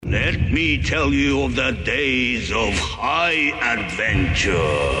Let me tell you of the days of high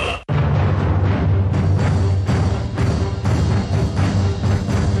adventure.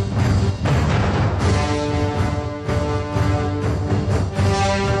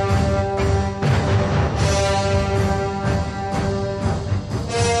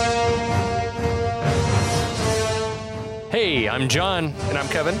 Hey, I'm John. And I'm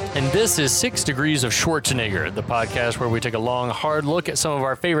Kevin. And this is 6 Degrees of Schwarzenegger, the podcast where we take a long, hard look at some of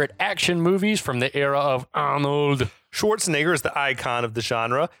our favorite action movies from the era of Arnold. Schwarzenegger is the icon of the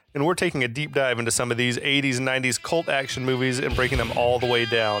genre, and we're taking a deep dive into some of these 80s and 90s cult action movies and breaking them all the way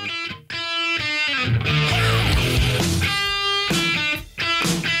down.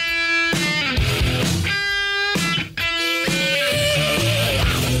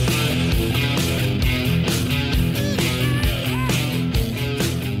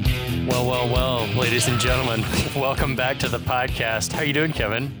 Well, ladies and gentlemen, welcome back to the podcast. How are you doing,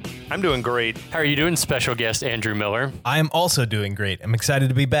 Kevin? I'm doing great. How are you doing, special guest Andrew Miller? I am also doing great. I'm excited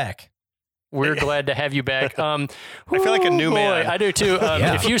to be back. We're glad to have you back. I feel like a new man. I do too.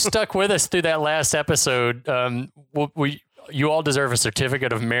 Yeah. If you stuck with us through that last episode, you all deserve a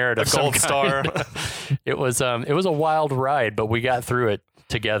certificate of merit, A of some gold star. kind. It was a wild ride, but we got through it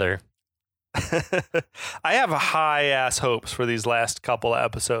together. I have high ass hopes for these last couple of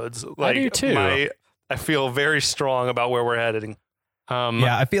episodes. I do too. I feel very strong about where we're heading.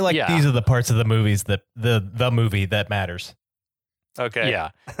 Yeah, I feel like these are the parts of the movies that the movie that matters. Okay.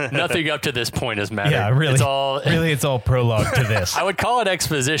 Yeah, nothing up to this point has mattered. Yeah, really. It's all Prologue to this. I would call it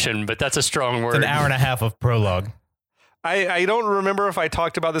exposition, but that's a strong word. It's an hour and a half of prologue. I don't remember if I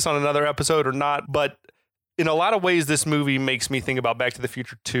talked about this on another episode or not, but in a lot of ways, this movie makes me think about Back to the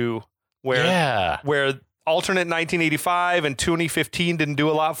Future 2, where alternate 1985 and 2015 didn't do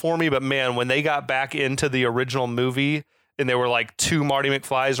a lot for me, but man, when they got back into the original movie and there were like two Marty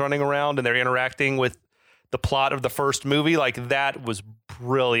McFlys running around and they're interacting with the plot of the first movie, like that was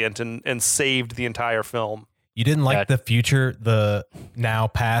brilliant and saved the entire film. You didn't like the future, the now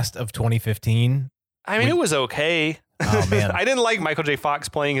past of 2015? I mean, it was okay. Oh, man. I didn't like Michael J. Fox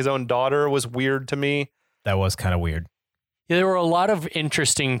playing his own daughter. It was weird to me. That was kind of weird. Yeah, there were a lot of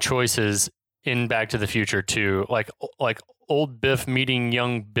interesting choices in Back to the Future too, like old Biff meeting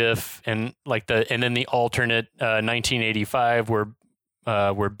young Biff, and then the alternate 1985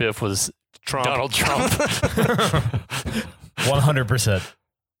 where Biff was Trump. Donald Trump. 100%.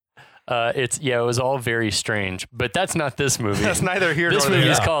 It was all very strange, but that's not this movie. That's neither here nor This there. movie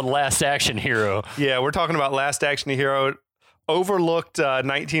is called Last Action Hero. Yeah, we're talking about Last Action Hero, overlooked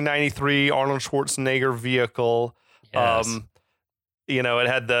 1993 Arnold Schwarzenegger vehicle. Yes. It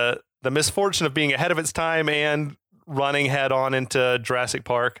had the misfortune of being ahead of its time and running head on into Jurassic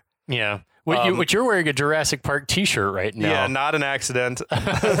Park. Yeah. What you're wearing a Jurassic Park t-shirt right now. Yeah, not an accident.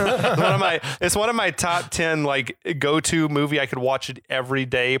 It's one of my top 10 like go-to movie. I could watch it every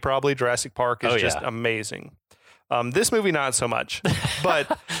day probably. Jurassic Park is just amazing. This movie, not so much.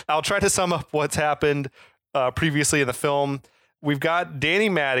 But I'll try to sum up what's happened previously in the film. We've got Danny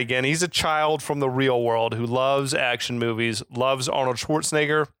Madigan. He's a child from the real world who loves action movies, loves Arnold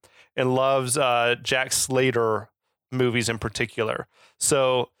Schwarzenegger, and loves Jack Slater movies in particular.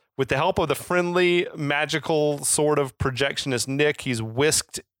 So with the help of the friendly, magical sort of projectionist Nick, he's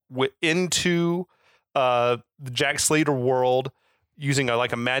whisked into the Jack Slater world using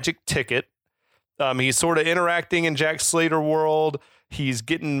a magic ticket. He's sort of interacting in Jack Slater world. He's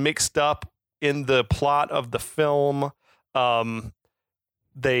getting mixed up in the plot of the film.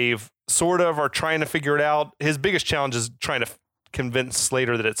 They've sort of are trying to figure it out. His biggest challenge is trying to convince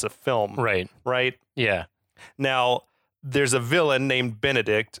Slater that it's a film. Right. Yeah. Now, there's a villain named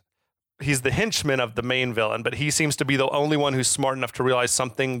Benedict. He's the henchman of the main villain, but he seems to be the only one who's smart enough to realize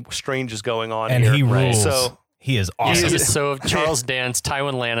something strange is going on And here. he rules. So He is awesome. So Charles Dance,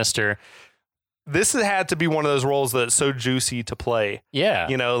 Tywin Lannister. this had to be one of those roles that's so juicy to play. Yeah.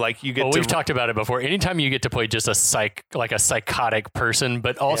 You get We've talked about it before. Anytime you get to play just a psychotic person,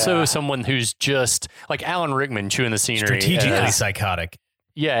 but also someone who's just like Alan Rickman chewing the scenery. Strategically psychotic.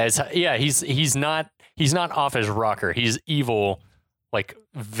 Yeah, he's not off his rocker. He's evil, like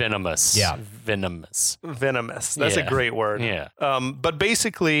venomous. Yeah. Venomous. That's a great word. Yeah. But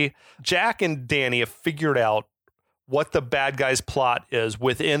basically, Jack and Danny have figured out what the bad guy's plot is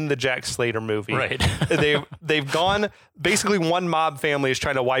within the Jack Slater movie. Right. They've gone, basically one mob family is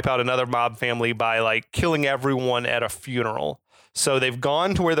trying to wipe out another mob family by like killing everyone at a funeral. So they've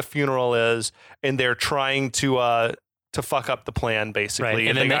gone to where the funeral is and they're trying to fuck up the plan basically. Right.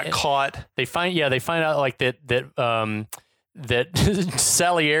 And they got caught. They find out like that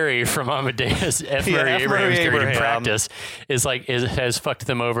Salieri from Amadeus, F. Murray Abraham's character in Practice, has fucked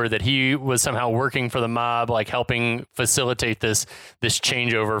them over. That he was somehow working for the mob, like helping facilitate this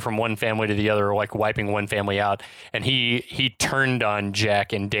changeover from one family to the other, like wiping one family out. And he turned on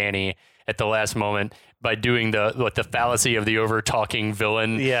Jack and Danny at the last moment by doing the fallacy of the over talking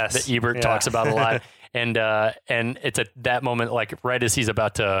villain that Ebert talks about a lot. And it's at that moment, like right as he's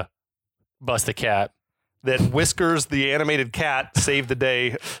about to bust the cap, that Whiskers, the animated cat, saved the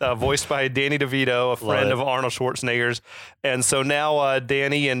day, voiced by Danny DeVito, a friend of Arnold Schwarzenegger's. And so now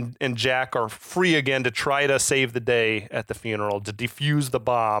Danny and Jack are free again to try to save the day at the funeral, to defuse the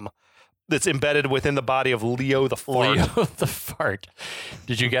bomb that's embedded within the body of Leo the Fart. Leo the Fart.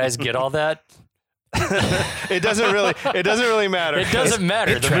 Did you guys get all that? It doesn't really matter. It doesn't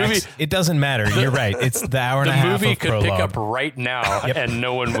matter. It doesn't matter. You're right. It's the hour and a half of The movie could prologue. pick up right now and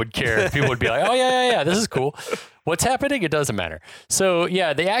no one would care. People would be like, oh, yeah, this is cool. What's happening? It doesn't matter. So,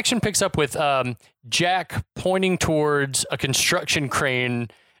 yeah, the action picks up with Jack pointing towards a construction crane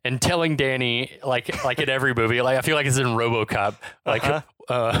and telling Danny, like in every movie, like I feel like it's in RoboCop, like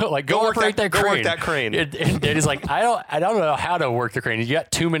go operate that crane. Go work that crane. And Danny's like, I don't know how to work the crane. You got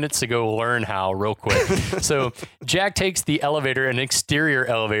 2 minutes to go learn how real quick. So Jack takes the elevator, an exterior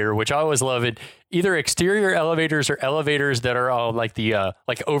elevator, which I always love it. Either exterior elevators or elevators that are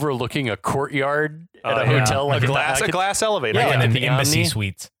like overlooking a courtyard at a hotel, like a glass elevator, and an embassy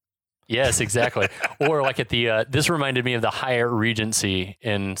suites. Yes, exactly. Or like at the, this reminded me of the Hyatt Regency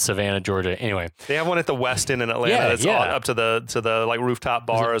in Savannah, Georgia. Anyway. They have one at the Westin in Atlanta that's up to the like rooftop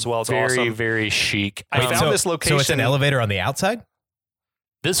bar as well. It's very, awesome. Very chic. I found this location. So it's an elevator on the outside?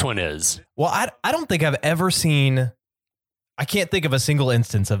 This one is. Well, I don't think I've ever seen, I can't think of a single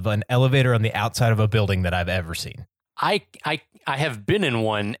instance of an elevator on the outside of a building that I've ever seen. I have been in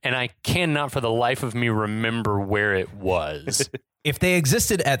one and I cannot for the life of me remember where it was. If they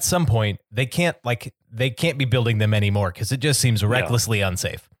existed at some point, they can't be building them anymore because it just seems recklessly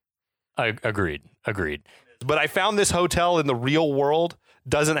unsafe. Agreed. But I found this hotel in the real world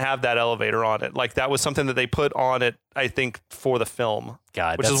doesn't have that elevator on it. Like that was something that they put on it, I think, for the film.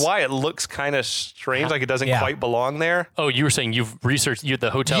 God, which is why it looks kind of strange, like it doesn't quite belong there. Oh, you were saying you've researched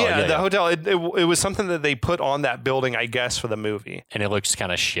the hotel? Yeah, the hotel. It was something that they put on that building, I guess, for the movie, and it looks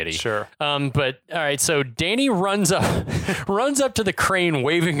kind of shitty. Sure. But all right, so Danny runs up to the crane,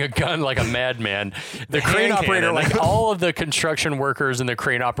 waving a gun like a madman. The crane operator, like all of the construction workers and the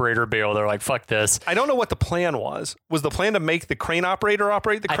crane operator bail. They're like, "Fuck this." I don't know what the plan was. Was the plan to make the crane operator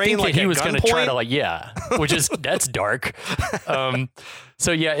operate the crane? I think like that he was going to try to which is that's dark.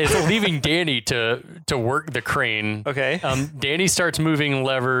 So yeah, it's leaving Danny to work the crane. Okay. Danny starts moving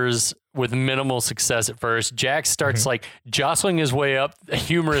levers with minimal success at first. Jack starts like jostling his way up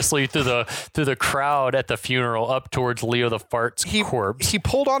humorously through the crowd at the funeral up towards Leo the Fart's corpse. He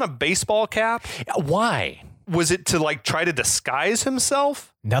pulled on a baseball cap. Why? Was it to like try to disguise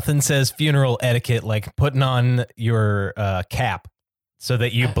himself? Nothing says funeral etiquette like putting on your cap so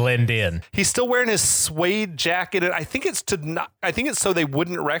that you blend in. He's still wearing his suede jacket. I think it's so they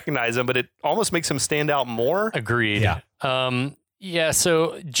wouldn't recognize him, but it almost makes him stand out more. Agreed. Yeah.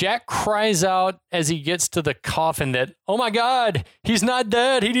 So Jack cries out as he gets to the coffin that, oh my God, he's not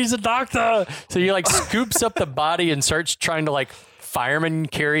dead. He needs a doctor. So he like scoops up the body and starts trying to like firemen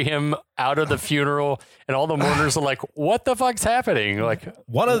carry him out of the funeral, and all the mourners are like, what the fuck's happening? Like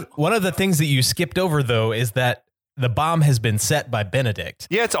one of the things that you skipped over though is that the bomb has been set by Benedict.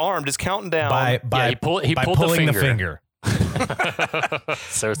 Yeah, it's armed. It's counting down. He pulled pulling the finger.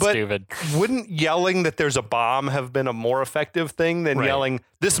 So but stupid. Wouldn't yelling that there's a bomb have been a more effective thing than yelling,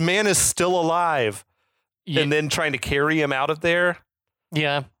 this man is still alive, and then trying to carry him out of there?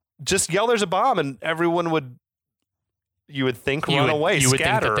 Yeah. Just yell there's a bomb and everyone would, you would think, run away, You scatter. would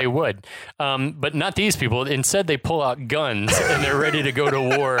think that they would. But not these people. Instead, they pull out guns and they're ready to go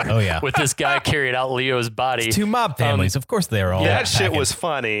to war with this guy carried out Leo's body. It's two mob families. Of course they're all that shit was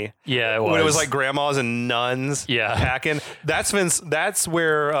funny. Yeah, it was. When it was like grandmas and nuns packing. That's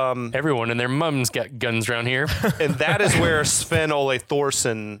where... everyone and their mums got guns around here. And that is where Sven Ole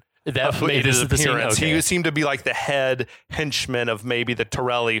Thorsen... That made his appearance. Okay. He seemed to be like the head henchman of maybe the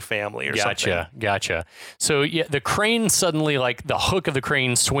Torelli family or something. Gotcha. So yeah, the crane suddenly, like the hook of the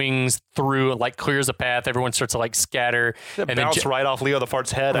crane swings through, like clears a path. Everyone starts to like scatter. It bounced right off Leo the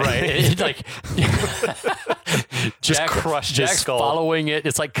Fart's head. Right. It, like just crushed his skull. Following it,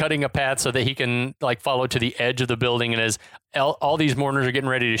 it's like cutting a path so that he can like follow to the edge of the building. And as all these mourners are getting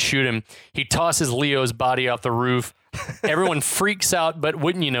ready to shoot him, he tosses Leo's body off the roof. Everyone freaks out, but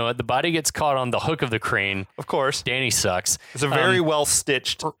wouldn't you know it, the body gets caught on the hook of the crane. Of course. Danny sucks. It's a very well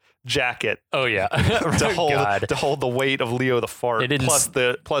stitched jacket Oh yeah, to hold the weight of Leo the fart, plus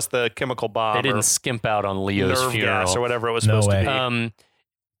the chemical bomb. They didn't skimp out on Leo's nerve funeral gas or whatever it was supposed to be.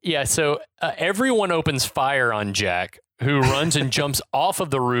 Yeah, so everyone opens fire on Jack, who runs and jumps off of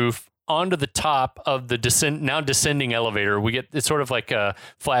the roof onto the top of the descending elevator. We get it's sort of like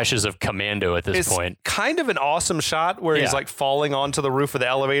flashes of Commando at this point. Kind of an awesome shot where he's like falling onto the roof of the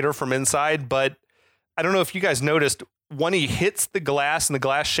elevator from inside, but I don't know if you guys noticed, when he hits the glass and the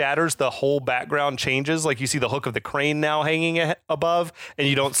glass shatters, the whole background changes. Like you see the hook of the crane now hanging above, and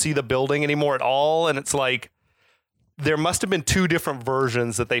you don't see the building anymore at all. And it's like, there must have been two different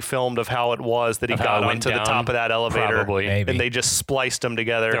versions that they filmed of how it was that he got onto the top of that elevator. Probably. And they just spliced them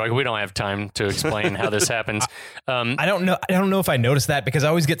together. They're like, we don't have time to explain how this happens. I don't know if I noticed that, because I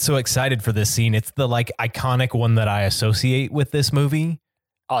always get so excited for this scene. It's the like iconic one that I associate with this movie.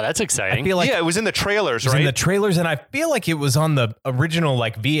 Oh, that's exciting. I feel like it was in the trailers, right? In the trailers, and I feel like it was on the original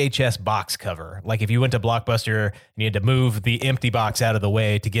like VHS box cover. Like if you went to Blockbuster and you had to move the empty box out of the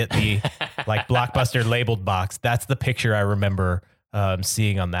way to get the like Blockbuster labeled box, that's the picture I remember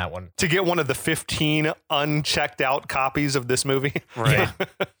seeing on that one. To get one of the 15 unchecked out copies of this movie. Right.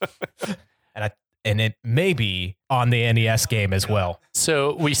 And it may be on the NES game as well.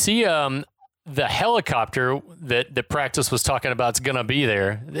 So we see the helicopter that Practice was talking about is going to be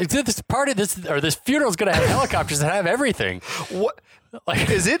there. This funeral is going to have helicopters that have everything. What? Like,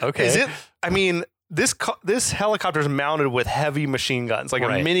 is it? Okay. Is it? I mean, this helicopter is mounted with heavy machine guns, like a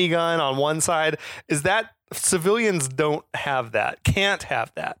minigun on one side. Is that civilians don't have that? Can't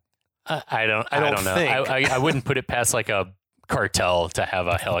have that? I don't know. I wouldn't put it past like a cartel to have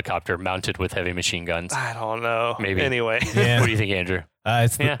a helicopter mounted with heavy machine guns. I don't know. Maybe. Anyway. Yeah. What do you think, Andrew?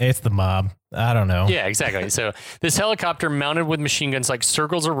 It's the mob. I don't know. Yeah, exactly. So this helicopter mounted with machine guns like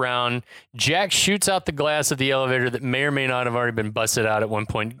circles around. Jack shoots out the glass of the elevator that may or may not have already been busted out at one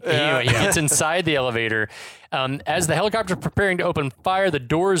point. Anyway, he gets inside the elevator. As the helicopter is preparing to open fire, the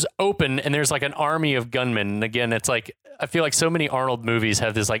doors open and there's like an army of gunmen. And again, it's like, I feel like so many Arnold movies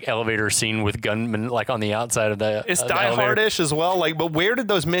have this like elevator scene with gunmen like on the outside of the It's Die Hard-ish as well. Like, but where did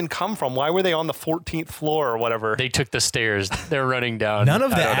those men come from? Why were they on the 14th floor or whatever? They took the stairs. They're running down. None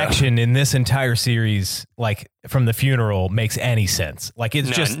of the action in this entire series, like from the funeral, makes any sense. Like it's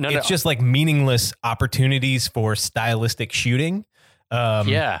just like meaningless opportunities for stylistic shooting.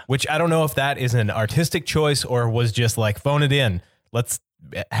 Which I don't know if that is an artistic choice or was just like phone it in. Let's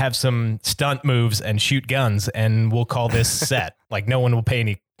have some stunt moves and shoot guns and we'll call this set. Like no one will pay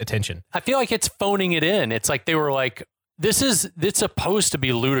any attention. I feel like it's phoning it in. It's like they were like, it's supposed to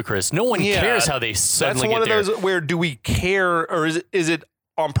be ludicrous. No one cares how they suddenly get there. That's one of those where do we care, or is it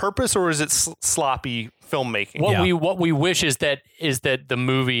on purpose, or is it sloppy filmmaking? What we wish is that the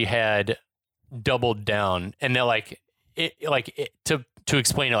movie had doubled down and they're to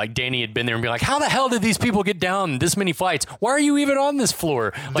explain it, like Danny had been there and be like, how the hell did these people get down this many flights? Why are you even on this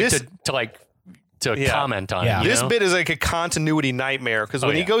floor? Like to comment on it. This bit is like a continuity nightmare because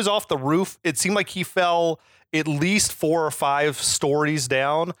when he goes off the roof, it seemed like he fell at least 4 or 5 stories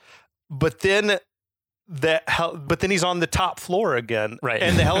down, but then he's on the top floor again. Right.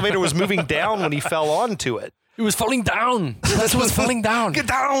 And the elevator was moving down when he fell onto it. It was falling down. That's what was falling down. Get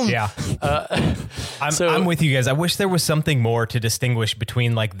down. Yeah. I'm with you guys. I wish there was something more to distinguish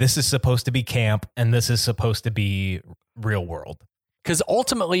between like this is supposed to be camp and this is supposed to be real world. Because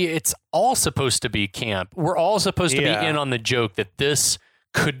ultimately it's all supposed to be camp. We're all supposed to be in on the joke that this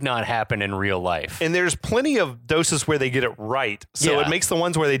could not happen in real life. And there's plenty of doses where they get it right. So it makes the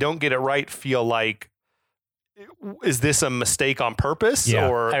ones where they don't get it right feel like, is this a mistake on purpose? Yeah.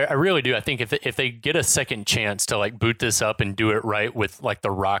 Or I really do. I think if they get a second chance to like boot this up and do it right with like The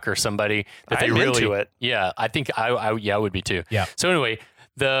Rock or somebody, that I'm into it. Yeah, I think I would be too. Yeah. So anyway,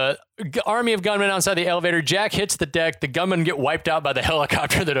 the army of gunmen outside the elevator. Jack hits the deck. The gunmen get wiped out by the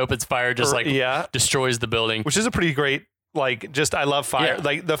helicopter that opens fire, destroys the building, which is a pretty great. Like, just I love fire. Yeah.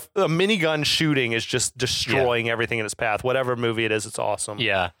 Like the minigun shooting is just destroying everything in its path. Whatever movie it is, it's awesome.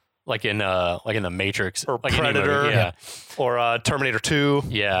 Yeah. Like in the Matrix or like Predator, or Terminator 2.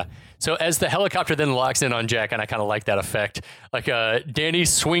 Yeah. So as the helicopter then locks in on Jack, and I kind of like that effect. Like Danny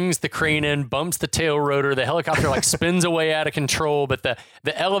swings the crane in, bumps the tail rotor. The helicopter like spins away out of control, but the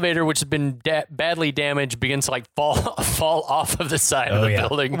elevator, which has been badly damaged, begins to like fall off of the side of the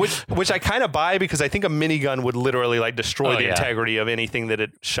building. Which I kind of buy because I think a minigun would literally like destroy the integrity of anything that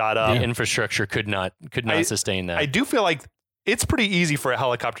it shot up. The infrastructure could not sustain that. I do feel like it's pretty easy for a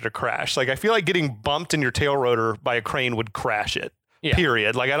helicopter to crash. Like I feel like getting bumped in your tail rotor by a crane would crash it. Yeah.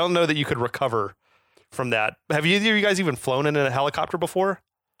 Period. Like I don't know that you could recover from that. Have either of you guys even flown in a helicopter before?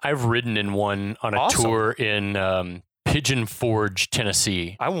 I've ridden in one on a tour in Pigeon Forge,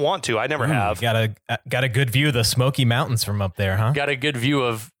 Tennessee. I want to. I never have. Got a good view of the Smoky Mountains from up there, huh? Got a good view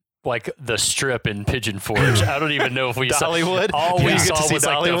of like the Strip in Pigeon Forge. I don't even know if we Dollywood? saw. All we saw was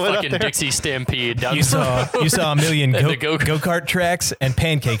like Dollywood the fucking Dixie Stampede. You saw a million go-kart tracks and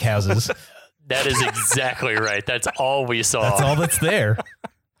pancake houses. That is exactly right. That's all we saw. That's all that's there.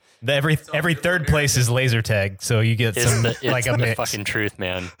 Every third place is laser tag, so you get a mix. The fucking truth,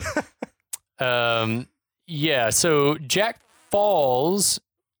 man. Yeah. So Jack falls,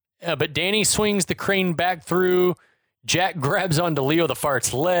 but Danny swings the crane back through. Jack grabs onto Leo the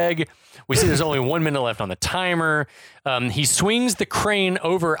Fart's leg. We see there's only 1 minute left on the timer. He swings the crane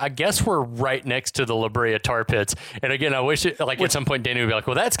over. I guess we're right next to the La Brea tar pits. And again, I wish at some point Danny would be like,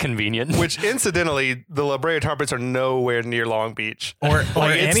 well, that's convenient. Which incidentally, the La Brea tar pits are nowhere near Long Beach. Or it's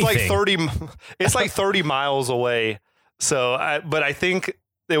anything. like 30 miles away. So, but I think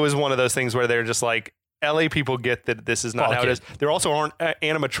it was one of those things where they're just like, LA people get that this is not how it is. There also aren't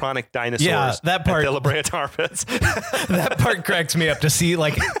animatronic dinosaurs. Yeah, that part. At the La Brea tar pits. That part cracks me up to see,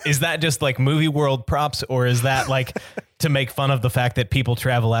 like, is that just like movie world props, or is that like to make fun of the fact that people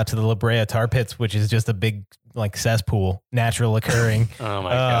travel out to the La Brea tar pits, which is just a big like cesspool, natural occurring. Oh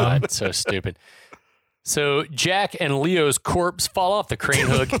my God, so stupid. So Jack and Leo's corpse fall off the crane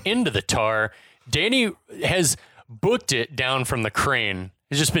hook into the tar. Danny has booked it down from the crane.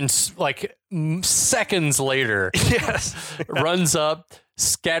 It's just been like seconds later. Yes. Runs up,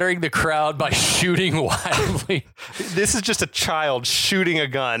 scattering the crowd by shooting wildly. This is just a child shooting a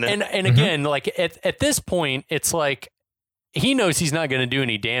gun. And again, like at this point, it's like he knows he's not going to do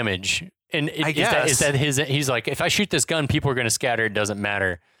any damage. And I guess. Is that he's like, if I shoot this gun, people are going to scatter. It doesn't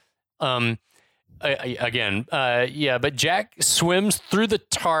matter. But Jack swims through the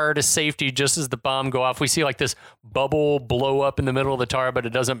tar to safety just as the bomb go off. We see like this bubble blow up in the middle of the tar, but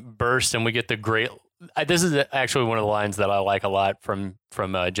it doesn't burst, and we get the great. This is actually one of the lines that I like a lot from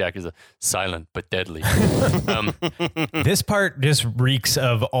Jack, is silent but deadly. This part just reeks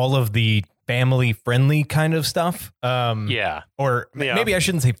of all of the family friendly kind of stuff. Maybe I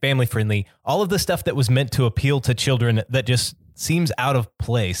shouldn't say family friendly. All of the stuff that was meant to appeal to children that just seems out of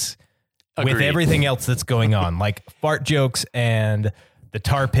place. Agreed. With everything else that's going on, like fart jokes and the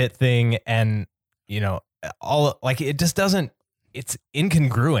tar pit thing, and all like it just doesn't. It's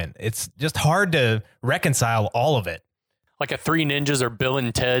incongruent. It's just hard to reconcile all of it. Like a Three Ninjas or Bill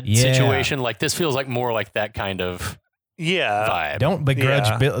and Ted situation. Like this feels like more like that kind of vibe. Don't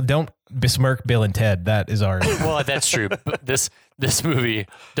begrudge Bill. Don't besmirk Bill and Ted. That is our. Well, that's true. But this movie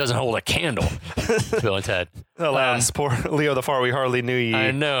doesn't hold a candle to Bill and Ted. Alas, poor Leo the Fart, we hardly knew ye.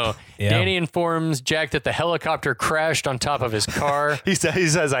 I know. Yeah. Danny informs Jack that the helicopter crashed on top of his car. He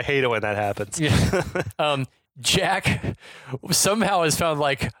says, I hate it when that happens. Yeah. Jack somehow has found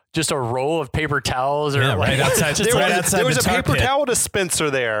like just a roll of paper towels right outside. There was a paper pit. towel dispenser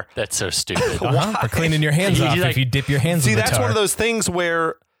there. That's so stupid. For cleaning your hands off if you dip your hands in the tar. See, that's one of those things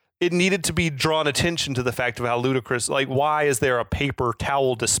where it needed to be drawn attention to the fact of how ludicrous, like, why is there a paper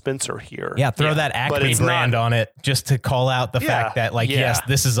towel dispenser here? Yeah, throw that Acme brand on it just to call out the fact that, like, yes,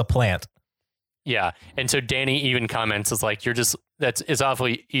 this is a plant. Yeah. And so Danny even comments, is like, it's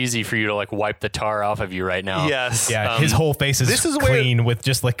awfully easy for you to like wipe the tar off of you right now. Yes. Yeah. His whole face is clean with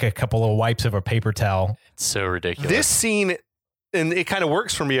just like a couple of wipes of a paper towel. It's so ridiculous. This scene, and it kind of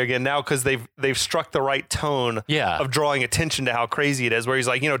works for me again now because they've struck the right tone of drawing attention to how crazy it is, where he's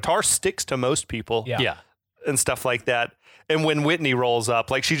like, tar sticks to most people. Yeah. And stuff like that. And when Whitney rolls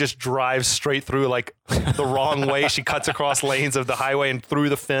up, like she just drives straight through like the wrong way. She cuts across lanes of the highway and through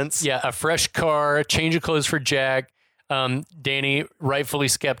the fence. Yeah, a fresh car, change of clothes for Jack. Danny rightfully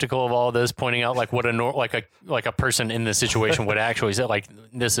skeptical of all this, pointing out like what a person in this situation would actually say. Like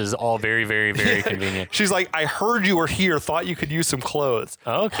this is all very, very, very convenient. She's like, I heard you were here, thought you could use some clothes.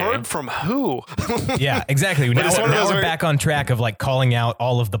 Okay. Heard from who? Yeah, exactly. Now we're back on track of like calling out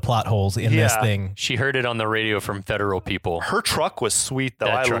all of the plot holes in this thing. She heard it on the radio from federal people. Her truck was sweet though.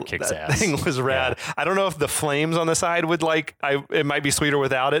 That truck kicks ass. Thing was rad. Yeah. I don't know if the flames on the side would it might be sweeter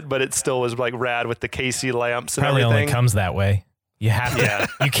without it, but it still was like rad with the KC lamps and Probably everything. Only comes that way. You have to.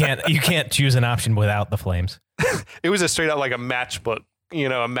 Yeah. You can't choose an option without the flames. It was a straight up like a matchbook, a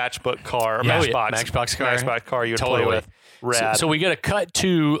matchbook car, Matchbox car you would totally play with. Rad. So we get a cut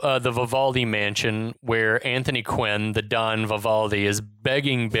to the Vivaldi mansion where Anthony Quinn, the Don Vivaldi, is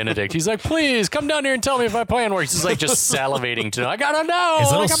begging Benedict. He's like, please come down here and tell me if my plan works. He's like just salivating to know. I gotta know.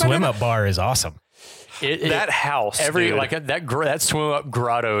 His little swim up bar is awesome. That house, dude. Like that swim up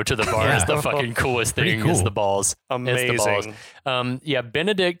grotto to the bar is the fucking coolest thing. Cool. Is the balls. Amazing. It's the balls.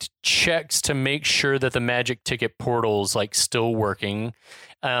 Benedict checks to make sure that the magic ticket portal's like still working.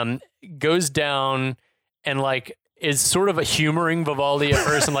 Goes down and like is sort of a humoring Vivaldi at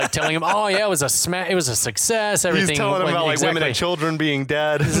first and like telling him, "Oh yeah, it was a success. Everything." He's telling him about like women and children being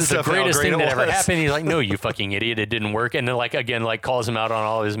dead. This is the greatest thing that ever happened. He's like, "No, you fucking idiot! It didn't work." And then like again, like calls him out on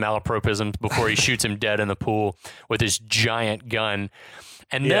all his malapropisms before he shoots him dead in the pool with his giant gun.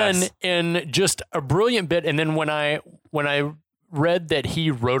 And then in just a brilliant bit, and then when I read that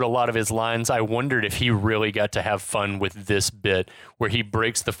he wrote a lot of his lines, I wondered if he really got to have fun with this bit where he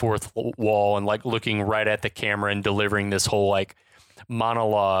breaks the fourth wall and like looking right at the camera and delivering this whole like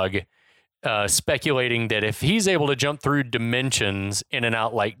monologue, speculating that if he's able to jump through dimensions in and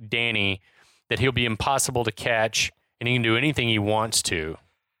out like Danny, that he'll be impossible to catch and he can do anything he wants to.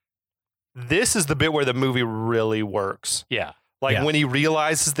 This is the bit where the movie really works. Yeah. Like when he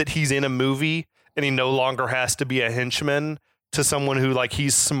realizes that he's in a movie and he no longer has to be a henchman to someone who like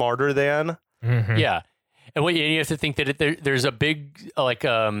he's smarter than. Mm-hmm. Yeah. And you have to think that there's a big like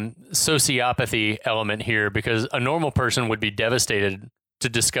sociopathy element here because a normal person would be devastated to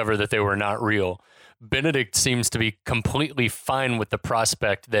discover that they were not real. Benedict seems to be completely fine with the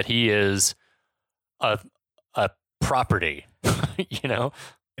prospect that he is a property, you know?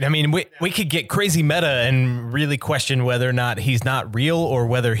 I mean, we could get crazy meta and really question whether or not he's not real or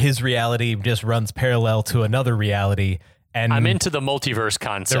whether his reality just runs parallel to another reality. And I'm into the multiverse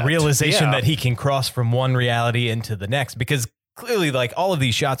concept. The realization that he can cross from one reality into the next, because clearly like all of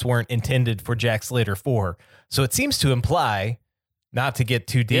these shots weren't intended for Jack Slater 4. So it seems to imply, not to get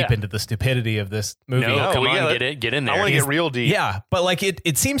too deep into the stupidity of this movie. No, come on, get in there. I want to get real deep. Yeah, but like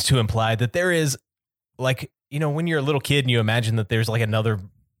it seems to imply that there is like, you know, when you're a little kid and you imagine that there's like another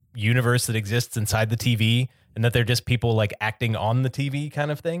universe that exists inside the TV and that they're just people like acting on the TV kind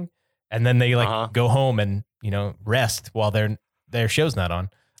of thing. And then they like go home and, you know, rest while their show's not on.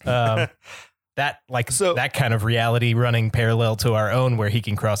 That kind of reality running parallel to our own where he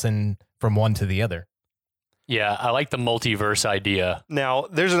can cross in from one to the other. Yeah, I like the multiverse idea. Now,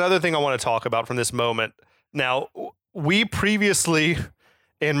 there's another thing I want to talk about from this moment. Now, we previously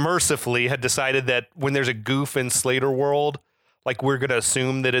and mercifully had decided that when there's a goof in Slater world, like we're going to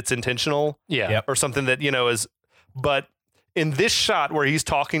assume that it's intentional. Yeah. Yep. Or something that, you know, is, but in this shot where he's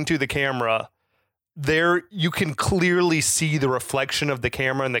talking to the camera, there you can clearly see the reflection of the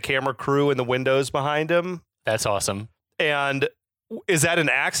camera and the camera crew in the windows behind him. That's awesome. And is that an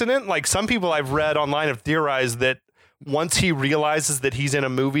accident? Like some people I've read online have theorized that once he realizes that he's in a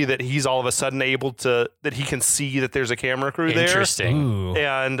movie, that he's all of a sudden able to, that he can see that there's a camera crew there. Interesting.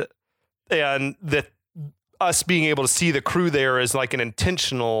 And that us being able to see the crew there is like an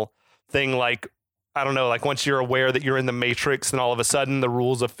intentional thing. Like, I don't know, like once you're aware that you're in the Matrix, then all of a sudden the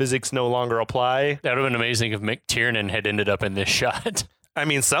rules of physics no longer apply. That would have been amazing if McTiernan had ended up in this shot. I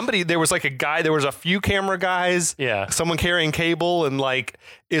mean, there was a few camera guys, someone carrying cable, and like,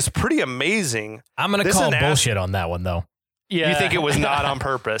 it's pretty amazing. I'm going to call bullshit on that one though. Yeah. You think it was not on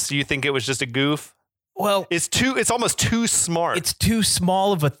purpose? You think it was just a goof? Well, it's almost too smart. It's too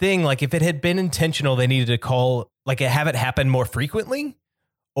small of a thing. Like if it had been intentional, they needed to have it happen more frequently.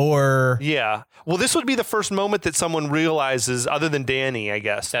 Or well, this would be the first moment that someone realizes, other than Danny, I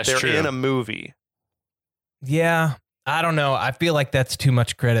guess, that's they're true. in a movie. Yeah, I don't know. I feel like that's too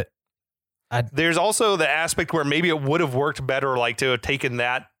much credit. There's also the aspect where maybe it would have worked better, like to have taken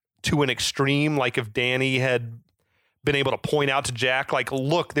that to an extreme. Like if Danny had been able to point out to Jack, like,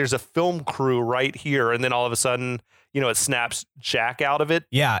 look, there's a film crew right here, and then all of a sudden, you know, it snaps Jack out of it.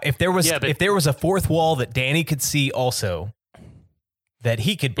 Yeah, if there was a fourth wall that Danny could see also, that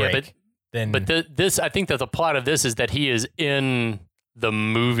he could break. This I think that the plot of this is that he is in the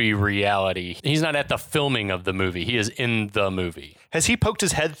movie reality. He's not at the filming of the movie. He is in the movie. Has he poked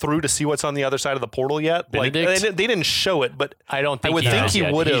his head through to see what's on the other side of the portal yet? Benedict? Like, they didn't show it, but I don't think I would think he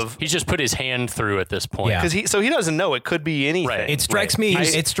would have. He's just put his hand through at this point. Because he doesn't know. It could be anything. Right. It strikes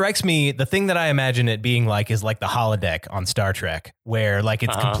me. The thing that I imagine it being like is like the holodeck on Star Trek, where like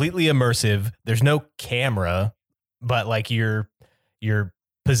it's completely immersive. There's no camera, but like you're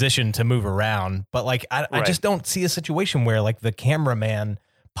positioned to move around. But like I just don't see a situation where like the cameraman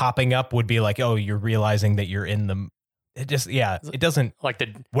popping up would be like, oh, you're realizing that you're in the. It just it doesn't like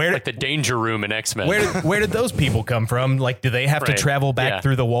the danger room in X-Men. Where did those people come from? Like, do they have to travel back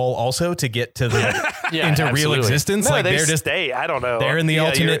through the wall also to get to the into real existence? No, like they're just I don't know. They're in the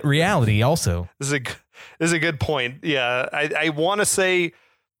alternate reality also. This is a good point. Yeah, I want to say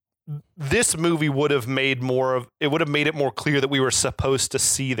this movie would have made it more clear that we were supposed to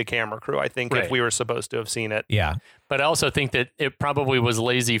see the camera crew. I think if we were supposed to have seen it. Yeah. But I also think that it probably was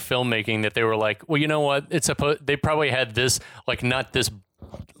lazy filmmaking that they were like, well, you know what? They probably had this, like, not this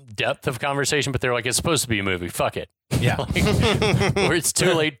depth of conversation, but they're like, it's supposed to be a movie. Fuck it. Yeah. It's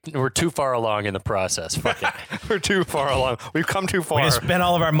too late. We're too far along in the process. Fuck it. We're too far along. We've come too far. We just spent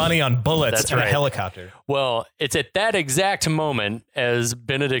all of our money on bullets and a helicopter. Well, it's at that exact moment as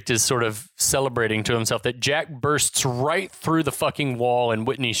Benedict is sort of celebrating to himself that Jack bursts right through the fucking wall in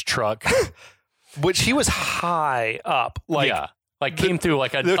Whitney's truck. Which he was high up. Came through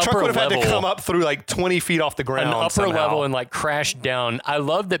like an upper level. The truck would have had to come up through like 20 feet off the ground. An upper somehow. level and like crash down. I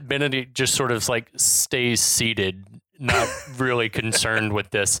love that Benedict just sort of like stays seated, not really concerned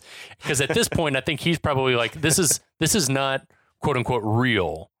with this. Because at this point, I think he's probably like, this is not quote unquote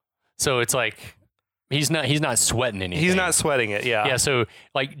real. So it's like he's not sweating anything. He's not sweating it, yeah. Yeah, so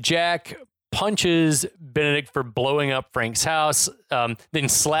like Jack punches Benedict for blowing up Frank's house, then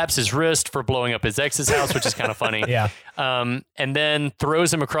slaps his wrist for blowing up his ex's house, which is kind of funny. Yeah. And then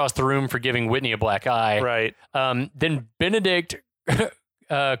throws him across the room for giving Whitney a black eye. Right. Then Benedict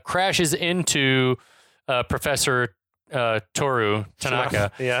crashes into Professor Toru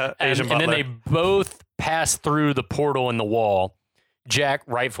Tanaka. Yeah, Asian butler. And then they both pass through the portal in the wall. Jack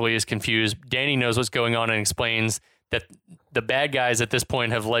rightfully is confused. Danny knows what's going on and explains that the bad guys at this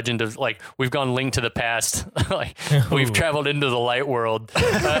point have legend of like, we've gone Link to the past. Like we've traveled into the light world.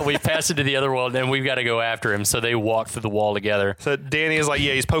 We've passed into the other world and we've got to go after him. So they walk through the wall together. So Danny is like,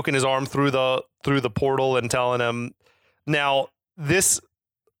 yeah, he's poking his arm through the portal and telling him, now this,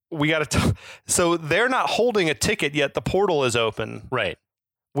 we got to, so they're not holding a ticket yet. The portal is open. Right.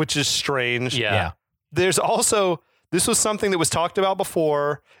 Which is strange. Yeah. There's also, this was something that was talked about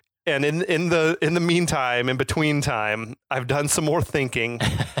before. And in the meantime, in between time, I've done some more thinking.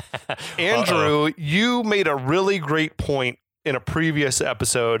 Andrew, you made a really great point in a previous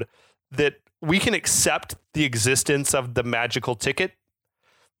episode that we can accept the existence of the magical ticket.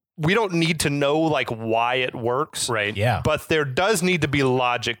 We don't need to know like why it works. Right. Yeah. But there does need to be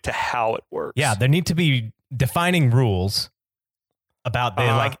logic to how it works. Yeah, there need to be defining rules about the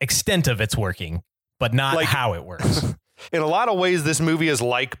like extent of its working, but not like, how it works. In a lot of ways, this movie is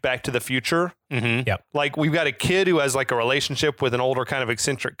like Back to the Future. Mm-hmm. Yep. Like we've got a kid who has like a relationship with an older kind of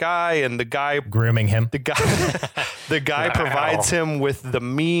eccentric guy, and the guy grooming him. The guy provides him with the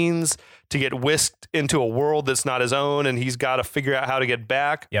means to get whisked into a world that's not his own, and he's got to figure out how to get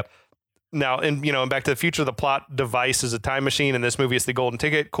back. Yep. Now, in Back to the Future, the plot device is a time machine. In this movie, it's the golden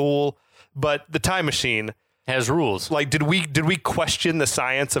ticket. Cool, but the time machine has rules. Like, did we question the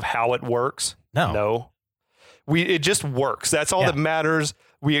science of how it works? No. It just works. That's all that matters.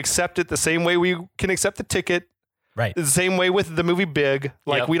 We accept it the same way we can accept the ticket. Right. The same way with the movie Big.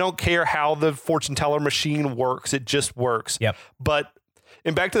 Like we don't care how the fortune teller machine works. It just works. Yep. But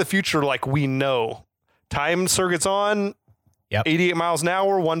in Back to the Future, like we know time circuits on 88 miles an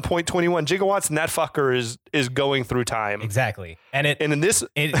hour, 1.21 gigawatts, and that fucker is going through time. Exactly. And in this,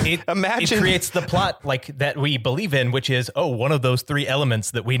 imagine it creates the plot like that we believe in, which is, one of those three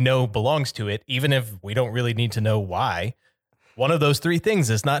elements that we know belongs to it, even if we don't really need to know why. One of those three things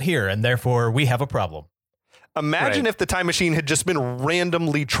is not here, and therefore we have a problem. Imagine if the time machine had just been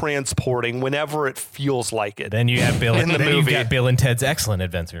randomly transporting whenever it feels like it. Then you have Bill in the movie. You've got Bill and Ted's Excellent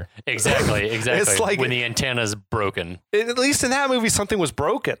Adventure. Exactly. It's like when the antenna's broken. At least in that movie, something was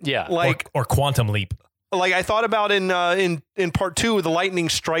broken. Yeah. Like or Quantum Leap. Like I thought about in part 2, the lightning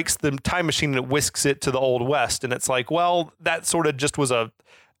strikes the time machine and it whisks it to the Old West, and it's like, well, that sort of just was a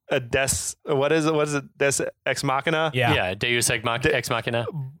Deus. What is it? Deus Ex Machina. Yeah. Deus Ex Machina.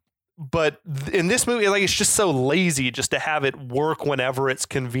 But in this movie, like it's just so lazy just to have it work whenever it's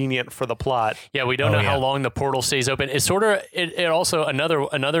convenient for the plot. Yeah, we don't know how long the portal stays open. It's sort of it also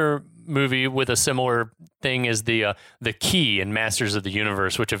another movie with a similar thing is the key in Masters of the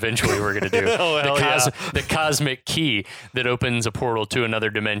Universe, which eventually we're going to do. The cosmic key that opens a portal to another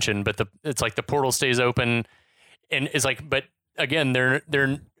dimension. But it's like the portal stays open, and it's like, but again,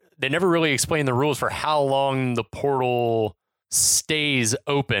 they never really explain the rules for how long the portal stays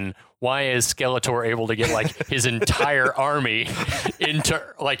open. Why is Skeletor able to get like his entire army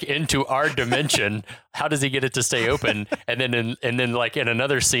into our dimension? How does he get it to stay open? And then like in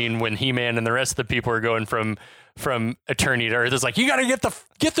another scene when He-Man and the rest of the people are going from Eternity to Earth, it's like, you got to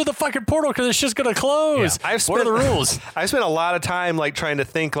get through the fucking portal because it's just going to close. Yeah. What are the rules? I spent a lot of time like trying to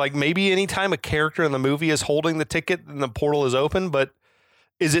think like maybe anytime a character in the movie is holding the ticket and the portal is open, but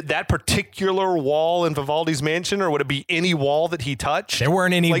is it that particular wall in Vivaldi's mansion, or would it be any wall that he touched? There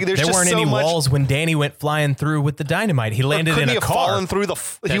weren't any. Like, there weren't any walls when Danny went flying through with the dynamite. He landed in a car. He would have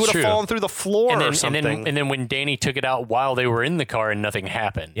fallen through the floor or something. And then when Danny took it out while they were in the car and nothing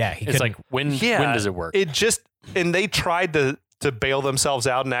happened. Yeah, it's like when does it work? It just and they tried to bail themselves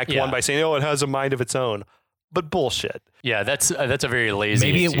out in Act 1 by saying, "Oh, it has a mind of its own." but bullshit. Yeah, that's a very lazy.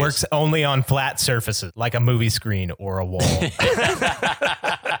 Maybe excuse. it works only on flat surfaces, like a movie screen or a wall.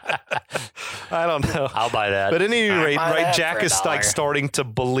 I don't know. I'll buy that. But at any rate, right, Jack is like starting to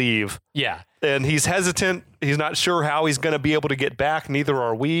believe. Yeah. And he's hesitant. He's not sure how he's going to be able to get back. Neither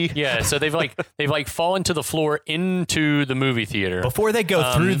are we. Yeah. So they've fallen to the floor into the movie theater. Before they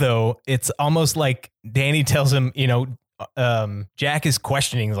go through, though, it's almost like Danny tells him, Jack is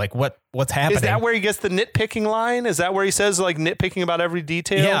questioning, like, what's happening? Is that where he gets the nitpicking line? Is that where he says, like, nitpicking about every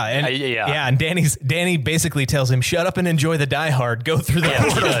detail? Yeah, and Danny basically tells him, shut up and enjoy the Die Hard. Go through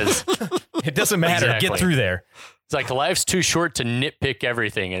the portal. It doesn't matter. Exactly. Get through there. It's like life's too short to nitpick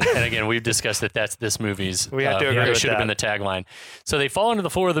everything. And again, we've discussed that that's this movie's. We have to agree with should have been the tagline. So they fall into the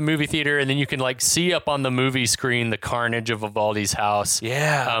floor of the movie theater, and then you can like see up on the movie screen the carnage of Vivaldi's house.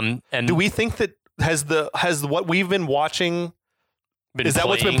 Yeah. And do we think that has what we've been watching? Is that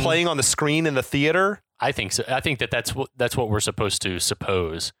what's been playing on the screen in the theater? I think so. I think that's what we're supposed to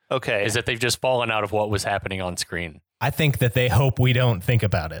suppose. Okay. Is that they've just fallen out of what was happening on screen. I think that they hope we don't think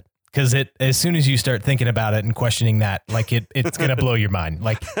about it. Because as soon as you start thinking about it and questioning that, like it's going to blow your mind.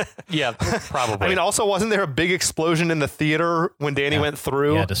 Like, yeah, probably. I mean, also, wasn't there a big explosion in the theater when Danny went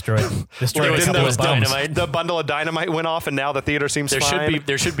through? Yeah, destroyed a couple of dynamite. The bundle of dynamite went off, and now the theater seems fine.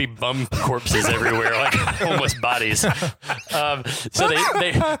 There should be bum corpses everywhere, like homeless bodies. So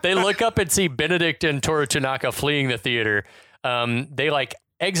they look up and see Benedict and Toru Tanaka fleeing the theater. They like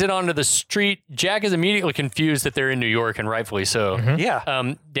exit onto the street. Jack is immediately confused that they're in New York, and rightfully so. Mm-hmm.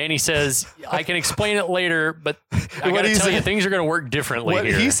 Yeah. Danny says, I can explain it later, but I got to tell you, things are going to work differently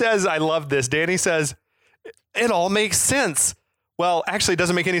here. He says, I love this. Danny says, it all makes sense. Well, actually, it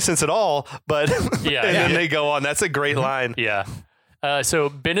doesn't make any sense at all, but then they go on. That's a great line. Yeah. So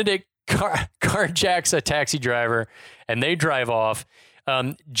Benedict carjacks a taxi driver, and they drive off.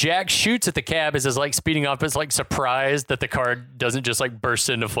 Jack shoots at the cab as it's like speeding up. It's like surprised that the car doesn't just like burst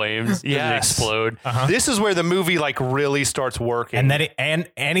into flames and explode. Uh-huh. This is where the movie like really starts working. And that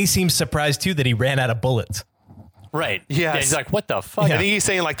and he seems surprised too that he ran out of bullets. Right. Yeah. He's like, what the fuck? I think he's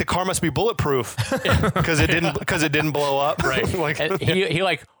saying like the car must be bulletproof because it didn't blow up. Right. Like, he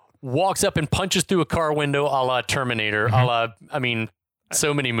like walks up and punches through a car window, a la Terminator, a la, I mean,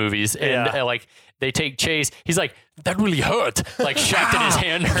 so many movies, and like they take chase. He's like, that really hurt. Like shaft in his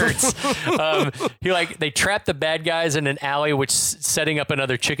hand hurts. They trap the bad guys in an alley, which setting up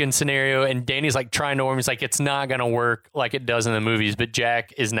another chicken scenario. And Danny's like trying to warn him. He's like, it's not gonna work like it does in the movies. But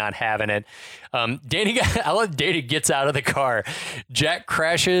Jack is not having it. I love Danny gets out of the car. Jack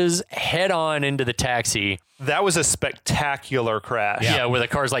crashes head on into the taxi. That was a spectacular crash. Yeah, where the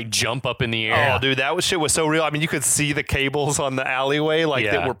cars like jump up in the air. Oh, dude, shit was so real. I mean, you could see the cables on the alleyway, like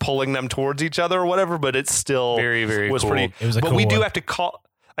that were pulling them towards each other or whatever. But it's still very, very was cool. pretty. It was a but cool we do one. have to call.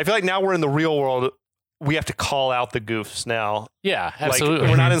 I feel like now we're in the real world. We have to call out the goofs now. Yeah, absolutely. Like,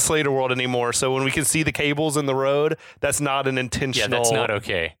 we're not in Slater world anymore. So when we can see the cables in the road, that's not an intentional. Yeah, that's not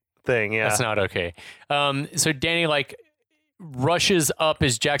okay. Thing. Yeah, that's not okay. So Danny like rushes up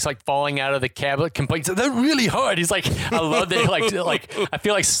as Jack's like falling out of the cab, like complains, they're really hard. He's like, I love that. like I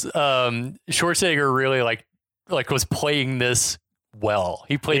feel like Schwarzenegger really like was playing this well.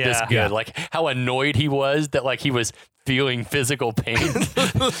 He played this good. Yeah. Like how annoyed he was that like he was feeling physical pain.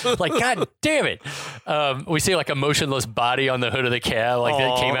 Like, God damn it. We see like a motionless body on the hood of the cab, like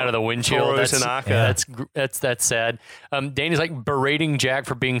that came out of the windshield. That's sad. Danny's like berating Jack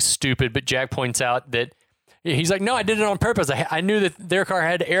for being stupid, but Jack points out that he's like, no, I did it on purpose. I knew that their car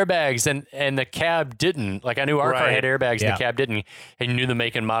had airbags and the cab didn't. Like I knew our car had airbags and the cab didn't. And you knew the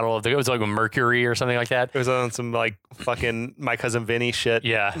make and model of it was like a Mercury or something like that. It was on some like fucking My Cousin Vinny shit.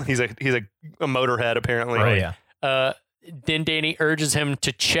 Yeah. He's a motorhead apparently. Oh yeah. Then Danny urges him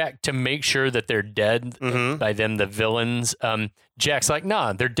to check to make sure that they're dead. By them, the villains. Jack's like,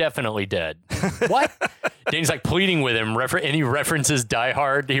 nah, they're definitely dead. What? Danny's like pleading with him, and he references Die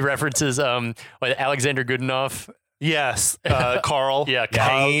Hard. He references Alexander Goodenough. Yes, Carl. Yeah,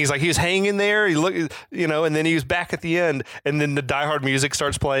 Carl. He's like, he was hanging there. He looked, and then he was back at the end, and then the Die Hard music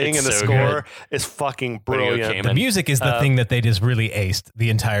starts playing, and the score is fucking brilliant. The music is the thing that they just really aced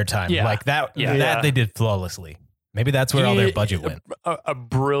the entire time. Yeah. Like that they did flawlessly. Maybe that's where all their budget went. A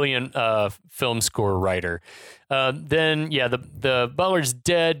brilliant film score writer. Then the butler's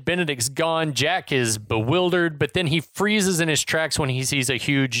dead. Benedict's gone. Jack is bewildered, but then he freezes in his tracks when he sees a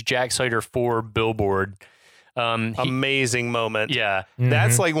huge Jack Slater 4 billboard. Amazing moment. Yeah.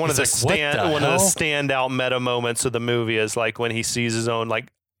 That's like one of the standout meta moments of the movie is like when he sees his own,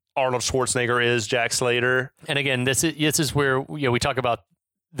 like Arnold Schwarzenegger is Jack Slater. And again, this is where we talk about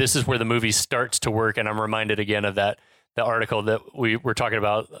this is where the movie starts to work, and I'm reminded again of the article that we were talking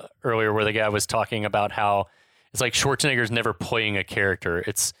about earlier, where the guy was talking about how it's like Schwarzenegger's never playing a character.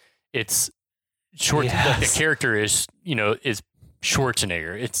 It's the character is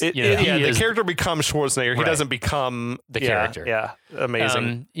Schwarzenegger. The character becomes Schwarzenegger. He doesn't become the character. Yeah,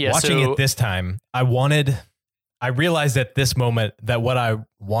 amazing. Watching it this time, I realized at this moment that what I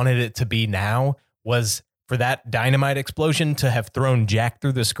wanted it to be now was for that dynamite explosion to have thrown Jack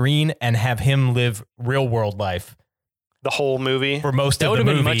through the screen and have him live real world life. The whole movie for most of the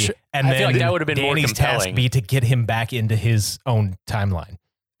movie, and I feel like that would have been Danny's more compelling. Task be to get him back into his own timeline.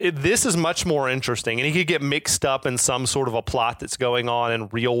 This is much more interesting, and he could get mixed up in some sort of a plot that's going on in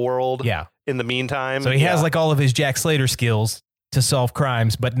real world. Yeah. In the meantime, so he has like all of his Jack Slater skills to solve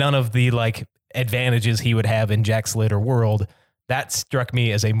crimes, but none of the like advantages he would have in Jack Slater world. That struck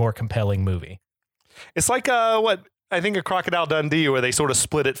me as a more compelling movie. It's like I think a Crocodile Dundee, where they sort of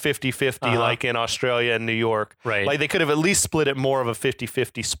split it 50-50, like in Australia and New York. Right. Like they could have at least split it more of a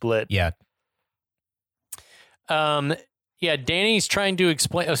 50-50 split. Yeah. Yeah, Danny's trying to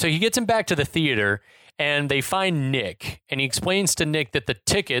explain. So he gets him back to the theater, and they find Nick, and he explains to Nick that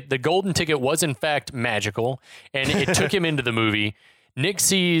the golden ticket, was in fact magical, and it took him into the movie. Nick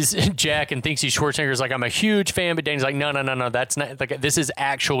sees Jack and thinks he's Schwarzenegger's like, I'm a huge fan, but Danny's like, no, that's not, like, this is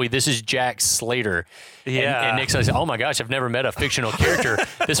Jack Slater. Yeah. And Nick says, oh my gosh, I've never met a fictional character.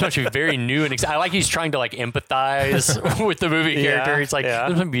 This must be very new and exciting. I like he's trying to like empathize with the movie character. He's like,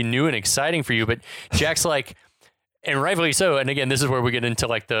 this must be new and exciting for you. But Jack's like, and rightfully so. And again, this is where we get into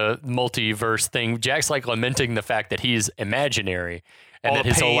like the multiverse thing. Jack's like lamenting the fact that he's imaginary. And all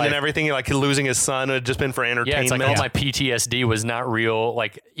the pain and everything, like losing his son had just been for entertainment. Yeah, it's like all my PTSD was not real.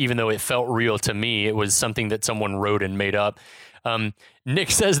 Like, even though it felt real to me, it was something that someone wrote and made up.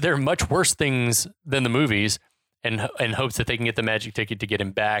 Nick says there are much worse things than the movies, and hopes that they can get the magic ticket to get him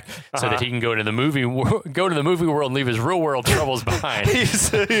back, so that he can go to the movie world and leave his real world troubles behind. He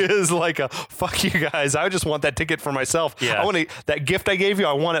is like fuck you guys. I just want that ticket for myself. Yeah. I want that gift I gave you.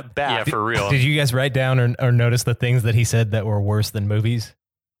 I want it back. Yeah, for real. Did you guys write down or notice the things that he said that were worse than movies?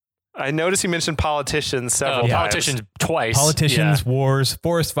 I noticed he mentioned politicians several times. Politicians twice. Politicians, wars,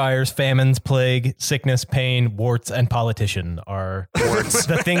 forest fires, famines, plague, sickness, pain, warts, and politician are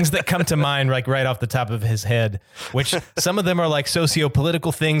the things that come to mind like right off the top of his head, which some of them are like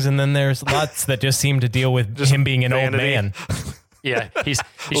socio-political things, and then there's lots that just seem to deal with just him being an vanity. Old man. Yeah, he's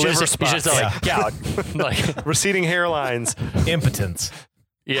just like gout, like receding hairlines, impotence.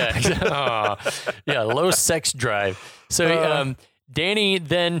 Yeah, low sex drive. So Danny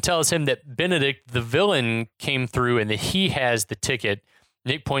then tells him that Benedict, the villain, came through and that he has the ticket.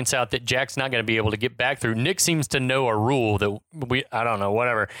 Nick points out that Jack's not going to be able to get back through. Nick seems to know a rule that I don't know,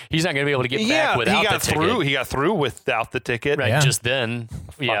 whatever. He's not going to be able to get back without the ticket. He got through without the ticket. Right, just then.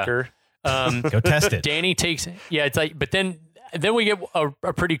 Fucker. Yeah. Go test it. Danny takes, it's like, but then we get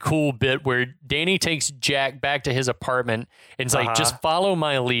a pretty cool bit where Danny takes Jack back to his apartment and it's like, just follow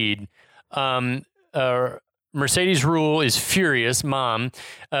my lead. Mercedes Rule is furious, Mom,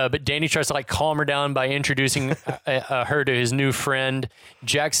 but Danny tries to like calm her down by introducing her to his new friend.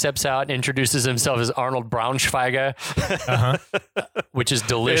 Jack steps out and introduces himself as Arnold Braunschweiger, which is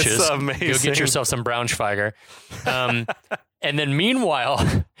delicious. It's amazing. Go get yourself some Braunschweiger. And then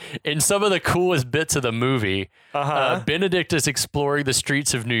meanwhile, in some of the coolest bits of the movie, Benedict is exploring the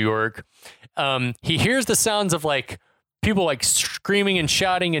streets of New York. He hears the sounds of like people like screaming and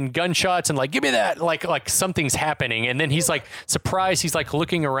shouting and gunshots and like, give me that, like something's happening. And then he's like surprised. He's like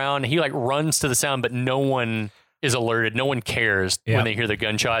looking around. He like runs to the sound, but no one is alerted. No one cares when they hear the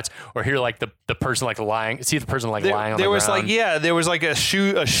gunshots or hear like the person like lying. See the person like lying on the ground. There was like a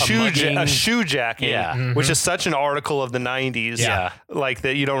shoe jacking, which is such an article of the 90s. Like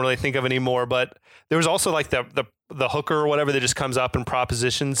that you don't really think of anymore. But there was also like the hooker or whatever that just comes up and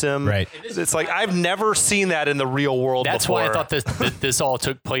propositions him. Right. It's like I've never seen that in the real world That's before. why I thought this all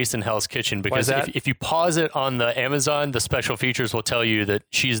took place in Hell's Kitchen, because if you pause it on the Amazon, the special features will tell you that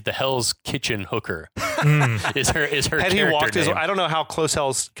she's the Hell's Kitchen hooker. Is her Had he walked name. I don't know how close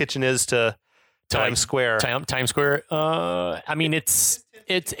Hell's Kitchen is to Times Square. Times Square. I mean, it's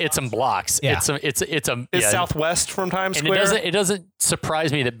some blocks. Yeah. It's southwest from Times Square. And it doesn't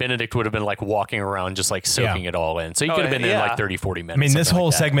surprise me that Benedict would have been like walking around just like soaking it all in. So he could have been in like 30, 40 minutes. I mean, this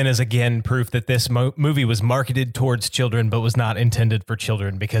whole segment is again proof that this movie was marketed towards children, but was not intended for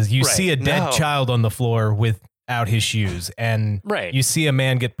children, because you see a dead child on the floor without his shoes, and you see a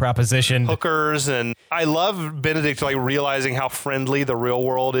man get propositioned. Hookers, and I love Benedict like realizing how friendly the real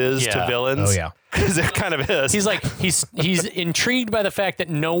world is to villains. Oh yeah. Because it kind of is. He's like, he's intrigued by the fact that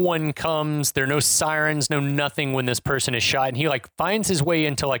no one comes, there are no sirens, no nothing when this person is shot. And he like finds his way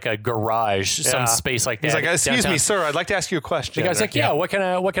into like a garage, some space like that. He's like, excuse me, sir, I'd like to ask you a question. The guy's like, yeah, what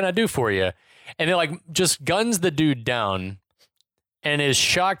can I do for you? And they like just guns the dude down and is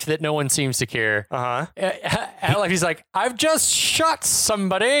shocked that no one seems to care. He's like, I've just shot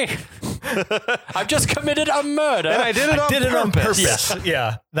somebody. I've just committed a murder. And I did it on purpose.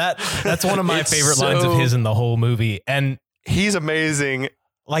 Yeah. That's one of my favorite lines of his in the whole movie. And he's amazing.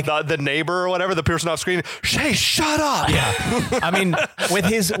 Like the neighbor or whatever, the person off screen, hey, shut up. Yeah. I mean, with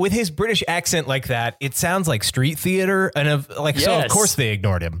his British accent like that, it sounds like street theater. And so of course they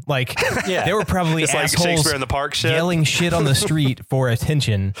ignored him. Like they were probably it's assholes like Shakespeare in the Park shit. Yelling shit on the street for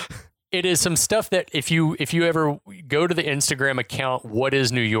attention. It is some stuff that if you ever go to the Instagram account, What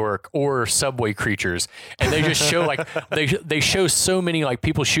is New York or Subway Creatures, and they just show like they show so many like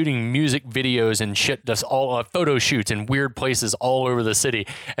people shooting music videos and shit, just all photo shoots in weird places all over the city,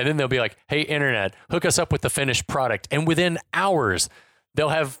 and then they'll be like, "Hey, internet, hook us up with the finished product," and within hours they'll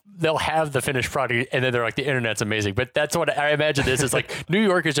have the finished product, and then they're like, "The internet's amazing." But that's what I imagine this is like. New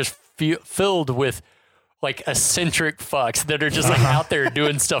York is just filled with like eccentric fucks that are just like out there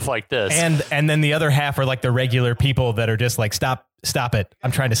doing stuff like this. And then the other half are like the regular people that are just like, stop it.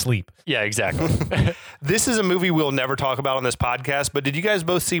 I'm trying to sleep. Yeah, exactly. This is a movie we'll never talk about on this podcast, but did you guys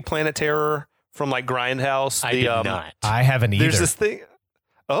both see Planet Terror from like Grindhouse? I did not. I haven't either. There's this thing.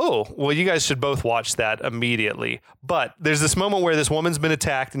 Oh, well, you guys should both watch that immediately. But there's this moment where this woman's been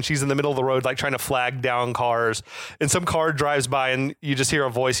attacked and she's in the middle of the road, like trying to flag down cars. And some car drives by and you just hear a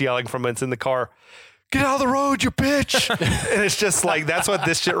voice yelling from it's in the car. Get out of the road, you bitch. And it's just like, that's what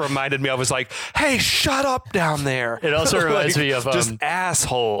this shit reminded me of. Was like, hey, shut up down there. It also reminds me of just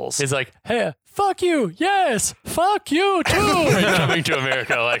assholes. It's like, hey, fuck you. Yes. Fuck you too. Coming to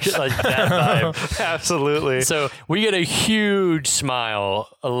America. Like that vibe. Absolutely. So we get a huge smile,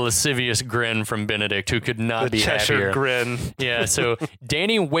 a lascivious grin from Benedict, who could not be Cheshire happier. Grin. Yeah. So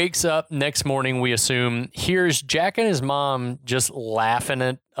Danny wakes up next morning, we assume, hears Jack and his mom just laughing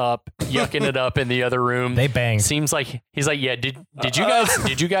it up, yucking it up in the other room. They banged. Seems like he's like, yeah. Did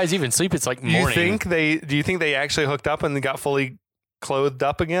you guys even sleep? It's like morning. Do you think they actually hooked up and got fully clothed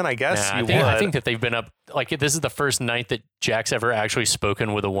up again? I guess I think that they've been up. Like this is the first night that Jack's ever actually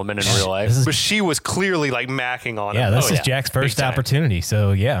spoken with a woman in real life. But she was clearly like macking on him. Yeah, this is Jack's first opportunity.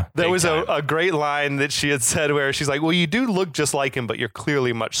 So yeah, there was a great line that she had said where she's like, "Well, you do look just like him, but you're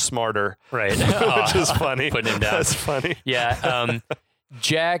clearly much smarter." Right, which is funny. Putting him down. That's funny. Yeah.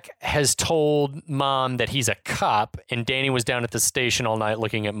 Jack has told mom that he's a cop, and Danny was down at the station all night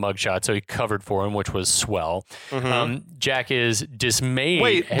looking at mugshots, so he covered for him, which was swell. Jack is dismayed.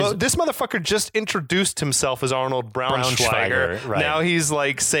 Wait, well, this motherfucker just introduced himself as Arnold Braunschweiger. Right. Now he's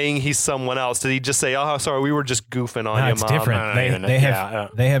like saying he's someone else. Did he just say, "Oh, sorry, we were just goofing on you, it's Mom"? Different.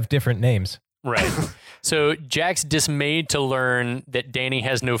 They have different names. Right. So Jack's dismayed to learn that Danny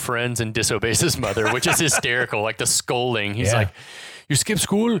has no friends and disobeys his mother, which is hysterical. Like the scolding. He's like, "You skip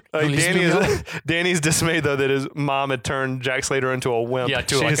school?" Danny's dismayed though that his mom had turned Jack Slater into a wimp.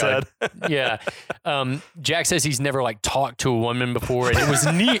 Yeah, Jack says he's never like talked to a woman before, and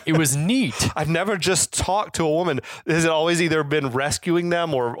it was neat. I've never just talked to a woman. Has it always either been rescuing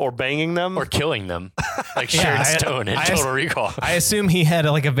them or banging them or killing them, like Sharon Stone in Total Recall? I assume he had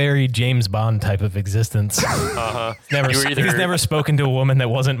like a very James Bond type of existence. He's never spoken to a woman that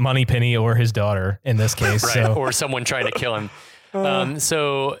wasn't Moneypenny or his daughter in this case, right? So. Or someone trying to kill him.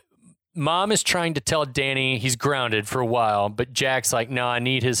 So mom is trying to tell Danny he's grounded for a while, but Jack's like, no, I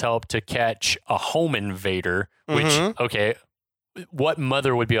need his help to catch a home invader, which, okay, what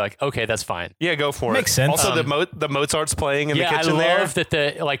mother would be like, okay, that's fine. Yeah, go for it. Makes sense. Also, the Mozart's playing in the kitchen there. I love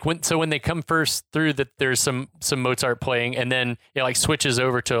that when they come first through that there's some Mozart playing, and then it like switches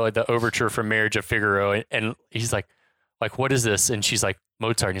over to like the overture from Marriage of Figaro, and he's like, what is this? And she's like,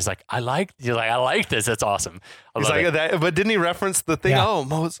 Mozart. And he's like, I like this. That's awesome. He's like that, but didn't he reference the thing? Yeah. Oh,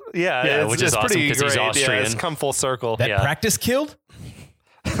 Mozart. Yeah, which is awesome because he's Austrian. Yeah, it's come full circle. That practice killed?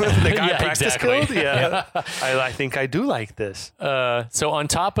 The guy practice killed? Yeah. I think I do like this. So on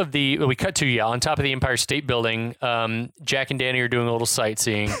top of on top of the Empire State Building, Jack and Danny are doing a little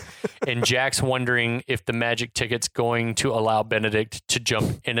sightseeing, and Jack's wondering if the magic ticket's going to allow Benedict to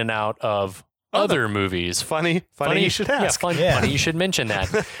jump in and out of other movies. Funny you should ask. Funny you should mention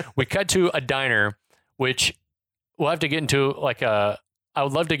that. We cut to a diner, which we'll have to get into I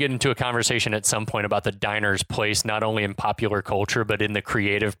would love to get into a conversation at some point about the diner's place, not only in popular culture, but in the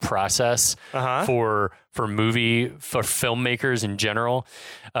creative process for filmmakers in general,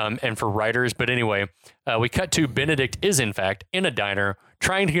 and for writers. But anyway, we cut to Benedict is in fact in a diner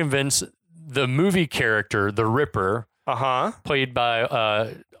trying to convince the movie character, the Ripper, played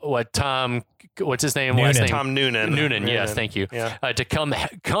by Tom. What's his name? Noonan. Tom Noonan. Noonan. Yes, thank you. Yeah. To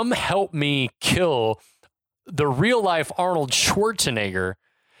come help me kill the real life Arnold Schwarzenegger,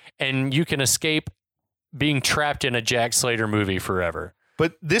 and you can escape being trapped in a Jack Slater movie forever.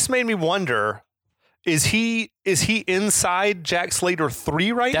 But this made me wonder: is he inside Jack Slater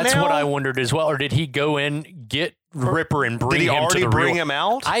 3 right now? That's what I wondered as well. Or did he go in, get Ripper, and bring him to the real? Did he already bring him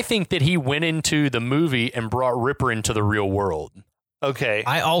out? I think that he went into the movie and brought Ripper into the real world. Okay.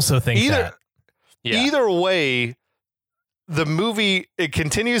 I also think that. Yeah. Either way, the movie, it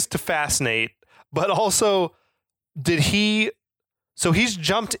continues to fascinate, but also so he's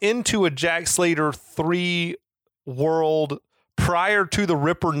jumped into a Jack Slater 3 world prior to the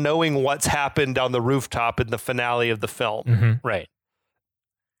Ripper knowing what's happened on the rooftop in the finale of the film. Mm-hmm. Right.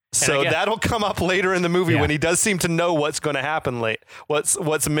 So that'll come up later in the movie when he does seem to know what's going to happen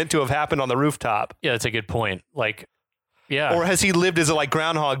what's meant to have happened on the rooftop. Yeah, that's a good point. Like, yeah. Or has he lived as like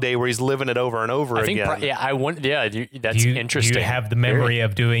Groundhog Day where he's living it over and over again? That's interesting. You have the memory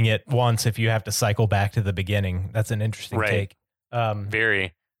of doing it once if you have to cycle back to the beginning. That's an interesting take.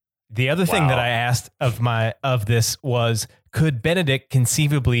 Very. The other thing that I asked of this was, could Benedict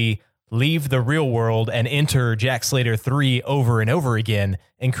conceivably leave the real world and enter Jack Slater 3 over and over again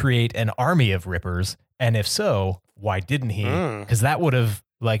and create an army of Rippers? And if so, why didn't he? Because that would have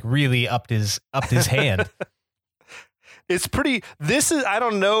like really upped his hand. It's pretty. I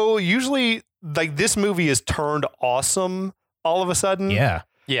don't know. Usually, like this movie is turned awesome all of a sudden. Yeah.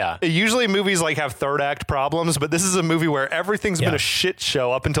 Yeah. Usually movies like have third act problems, but this is a movie where everything's been a shit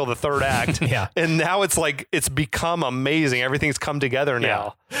show up until the third act. And now it's like, it's become amazing. Everything's come together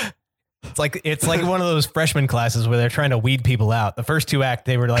now. It's like one of those freshman classes where they're trying to weed people out. The first 2 acts,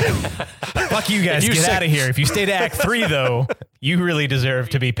 they were like, fuck you guys, get out of here. If you stay to act 3 though, you really deserve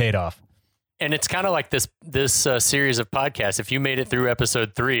to be paid off. And it's kind of like this series of podcasts. If you made it through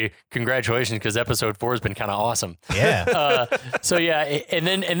episode 3, congratulations, because episode 4 has been kind of awesome. Yeah. So yeah, and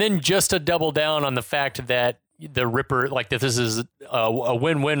then just to double down on the fact that the Ripper, like that this is a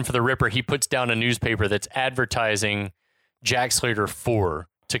win-win for the Ripper, he puts down a newspaper that's advertising Jack Slater 4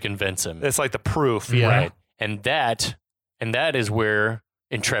 to convince him. It's like the proof, right? And that is where,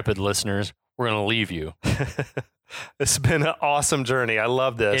 intrepid listeners, we're going to leave you. It's been an awesome journey. I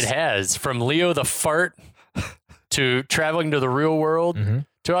love this. It has. From Leo the Fart to traveling to the real world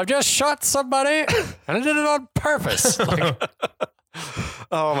to I've just shot somebody and I did it on purpose.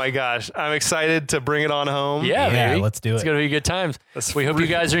 Oh my gosh. I'm excited to bring it on home. Yeah, baby. Let's do it. It's going to be good times. We hope you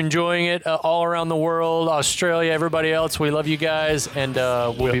guys are enjoying it all around the world, Australia, everybody else. We love you guys, and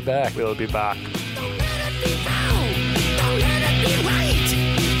we'll be back. We'll be back.